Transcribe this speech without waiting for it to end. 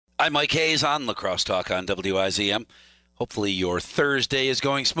I'm Mike Hayes on Lacrosse Talk on WIZM. Hopefully your Thursday is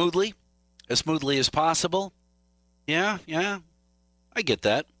going smoothly as possible. Yeah, I get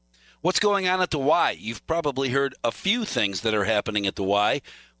that. What's going on at the Y? You've probably heard a few things that are happening at the Y,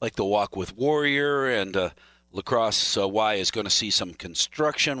 like the Walk with Warrior, and Lacrosse Y is going to see some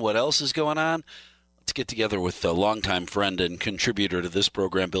construction. What else is going on? Let's get together with a longtime friend and contributor to this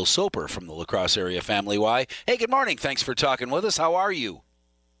program, Bill Soper from the Lacrosse Area Family Y. Hey, good morning. Thanks for talking with us. How are you?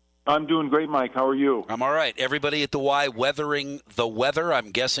 I'm doing great, Mike. How are you? I'm all right. Everybody at the Y weathering the weather. I'm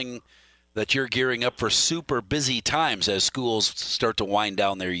guessing that you're gearing up for super busy times as schools start to wind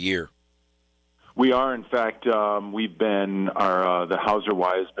down their year. We are, in fact. We've been the Hauser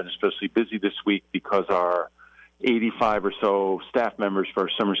Y has been especially busy this week because our 85 or so staff members for our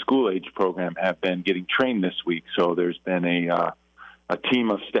summer school age program have been getting trained this week. So there's been a team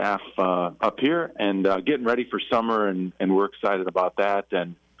of staff up here and getting ready for summer, and we're excited about that.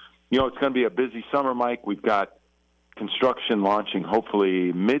 And you know, it's going to be a busy summer, Mike. We've got construction launching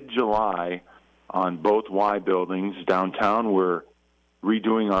hopefully mid-July on both Y buildings. Downtown, we're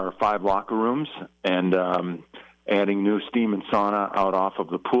redoing our 5 locker rooms and adding new steam and sauna out off of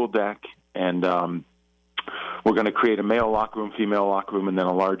the pool deck. And we're going to create a male locker room, female locker room, and then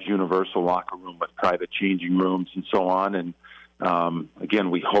a large universal locker room with private changing rooms and so on. And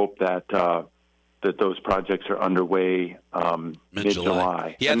again, we hope that those projects are underway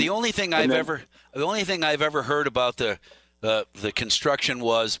mid-July. Yeah, the only thing I've ever heard about the construction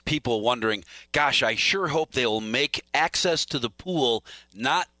was people wondering, gosh, I sure hope they'll make access to the pool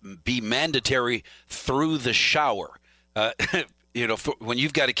not be mandatory through the shower. When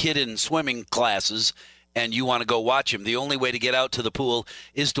you've got a kid in swimming classes and you want to go watch him, the only way to get out to the pool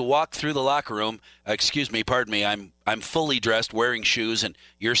is to walk through the locker room. Pardon me, I'm fully dressed, wearing shoes, and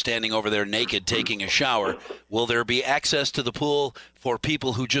you're standing over there naked taking a shower. Will there be access to the pool for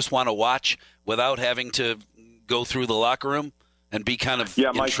people who just want to watch without having to go through the locker room and be kind of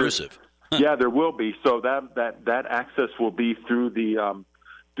intrusive? Yeah, there will be. So that access will be through the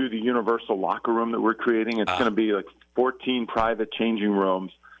universal locker room that we're creating. It's going to be like 14 private changing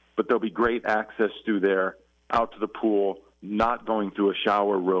rooms, but there'll be great access through there out to the pool, not going through a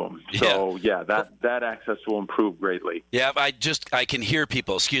shower room. So, that access will improve greatly. Yeah, I can hear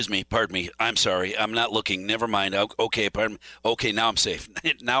people. Pardon me. I'm sorry. I'm not looking. Never mind. Okay, pardon me. Okay, now I'm safe.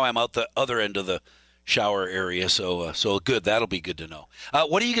 Now I'm out the other end of the shower area, so good. That'll be good to know.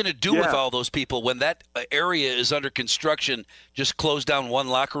 What are you going to do with all those people when that area is under construction? Just close down one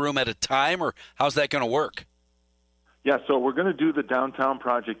locker room at a time, or how's that going to work? Yeah, so we're going to do the downtown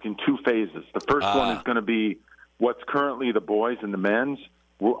project in 2 phases. The first one is going to be what's currently the boys and the men's.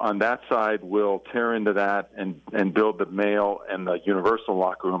 On that side, we'll tear into that and build the male and the universal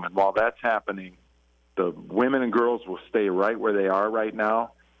locker room. And while that's happening, the women and girls will stay right where they are right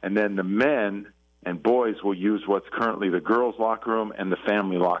now, and then the men and boys will use what's currently the girls' locker room and the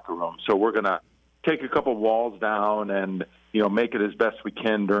family locker room. So we're going to take a couple walls down and make it as best we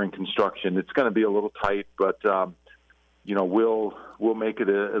can during construction. It's going to be a little tight, but we'll make it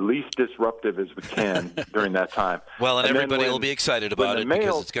at least disruptive as we can during that time. Well, and everybody will be excited about it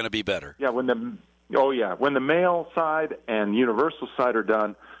because it's going to be better. Yeah, when the male side and universal side are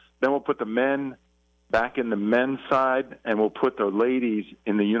done, then we'll put the men back in the men's side, and we'll put the ladies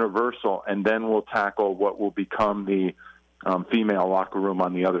in the universal, and then we'll tackle what will become the female locker room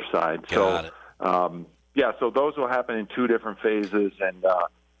on the other side. Got it. So those will happen in 2 different phases, and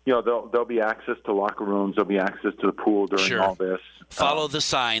there'll be access to locker rooms, there'll be access to the pool during all this. Follow the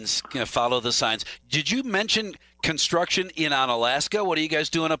signs. Follow the signs. Did you mention construction in Alaska? What are you guys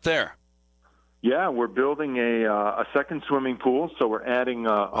doing up there? Yeah, we're building a second swimming pool, so we're adding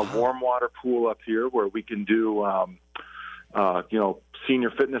a warm water pool up here where we can do, senior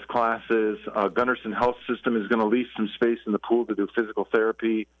fitness classes. Gunderson Health System is going to lease some space in the pool to do physical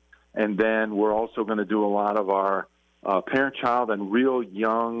therapy, and then we're also going to do a lot of our parent-child and real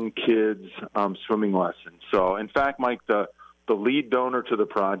young kids swimming lessons. So, in fact, Mike, the lead donor to the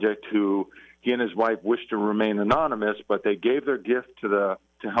project, who he and his wife wish to remain anonymous, but they gave their gift to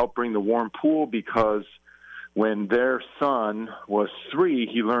help bring the warm pool because when their son was 3,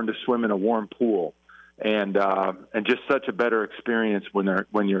 he learned to swim in a warm pool, and just such a better experience when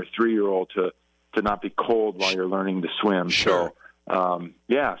you're a 3-year-old to not be cold while you're learning to swim. Sure. So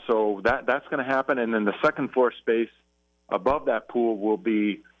that's going to happen, and then the second floor space above that pool will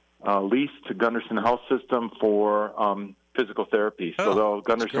be leased to Gunderson Health System for physical therapy. So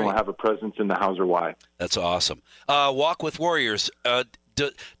Gunderson will have a presence in the Hauser Y. That's awesome. Walk with Warriors.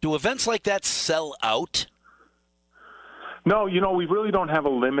 Do events like that sell out? No, we really don't have a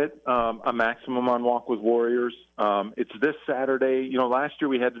limit, a maximum on Walk with Warriors. It's this Saturday. Last year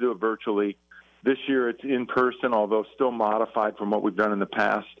we had to do it virtually. This year it's in person, although still modified from what we've done in the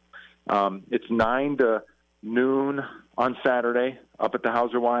past. It's 9 to noon on Saturday up at the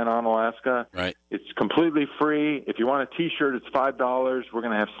Hauser Y in Onalaska. Right. It's completely free. If you want a T-shirt, it's $5. We're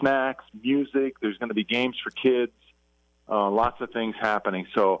going to have snacks, music. There's going to be games for kids, lots of things happening.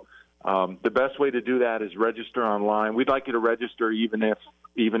 So the best way to do that is register online. We'd like you to register even if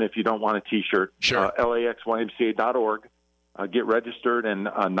you don't want a T-shirt. Sure. LAXYMCA.org. Get registered, and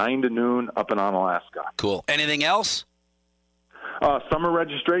 9 to noon up in Onalaska. Cool. Anything else? Summer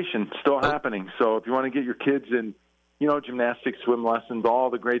registration still happening. So if you want to get your kids in, gymnastics, swim lessons, all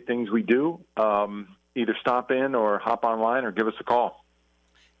the great things we do, either stop in or hop online or give us a call.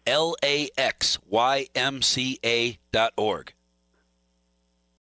 LAXYMCA.org.